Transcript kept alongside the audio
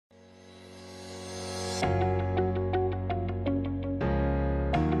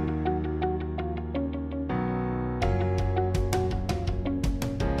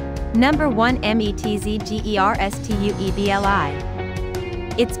Number 1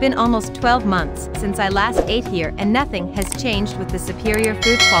 Metzgerstubli. It's been almost 12 months since I last ate here and nothing has changed with the superior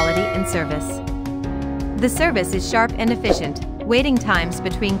food quality and service. The service is sharp and efficient, waiting times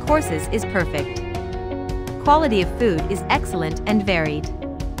between courses is perfect. Quality of food is excellent and varied.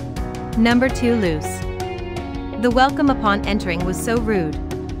 Number 2 Loose. The welcome upon entering was so rude.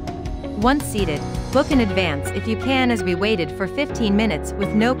 Once seated, book in advance if you can, as we waited for 15 minutes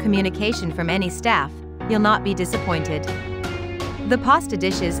with no communication from any staff. You'll not be disappointed. The pasta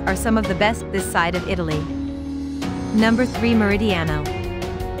dishes are some of the best this side of Italy. Number 3 Meridiano.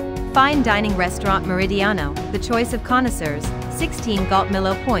 Fine dining restaurant Meridiano, the choice of connoisseurs, 16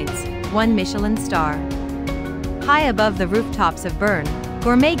 Galtmillo points, 1 Michelin star. High above the rooftops of Bern,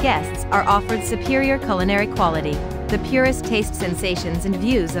 gourmet guests are offered superior culinary quality, the purest taste sensations and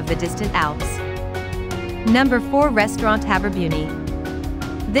views of the distant Alps. Number 4 Restaurant Haberbuni.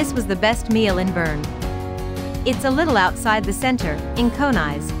 This was the best meal in Bern. It's a little outside the center, in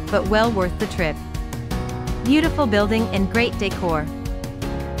Konais, but well worth the trip. Beautiful building and great decor.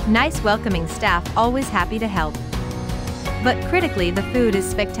 Nice welcoming staff, always happy to help. But critically, the food is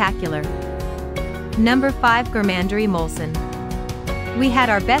spectacular. Number 5 Gourmanderie Molson. We had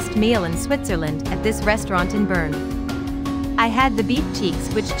our best meal in Switzerland at this restaurant in Bern. I had the beef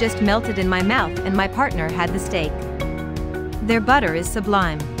cheeks which just melted in my mouth, and my partner had the steak. Their butter is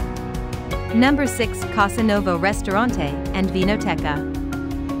sublime. Number 6 Casa Novo Ristorante and Vinoteca.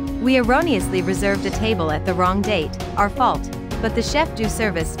 We erroneously reserved a table at the wrong date, our fault, but the chef du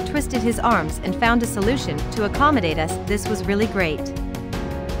service twisted his arms and found a solution to accommodate us. This was really great.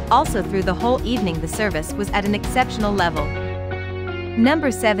 Also, through the whole evening the service was at an exceptional level.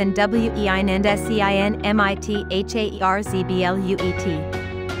 Number 7 Weinensehnenmithaerzblut.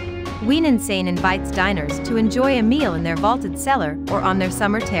 Weinensehn invites diners to enjoy a meal in their vaulted cellar or on their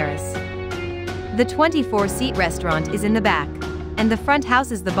summer terrace. The 24-seat restaurant is in the back, and the front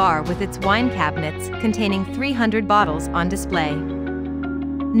houses the bar with its wine cabinets containing 300 bottles on display.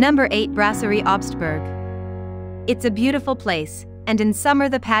 Number 8 Brasserie Obstberg. It's a beautiful place, and in summer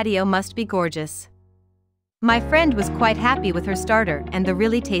the patio must be gorgeous. My friend was quite happy with her starter and the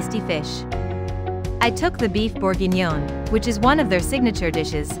really tasty fish. I took the beef bourguignon, which is one of their signature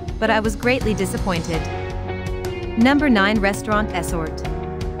dishes, but I was greatly disappointed. Number 9 Restaurant Essort.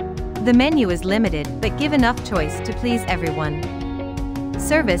 The menu is limited but give enough choice to please everyone.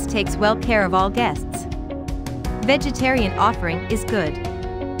 Service takes well care of all guests. Vegetarian offering is good.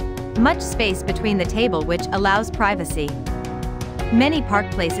 Much space between the table which allows privacy. Many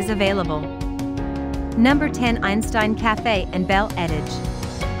park places available. Number 10 Einstein Cafe and Belle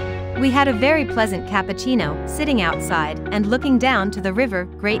Edige. We had a very pleasant cappuccino, sitting outside and looking down to the river,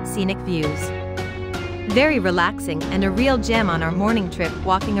 great scenic views. Very relaxing and a real gem on our morning trip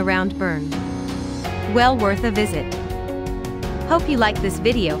walking around Bern. Well worth a visit. Hope you like this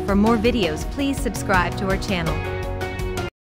video. For more videos please subscribe to our channel.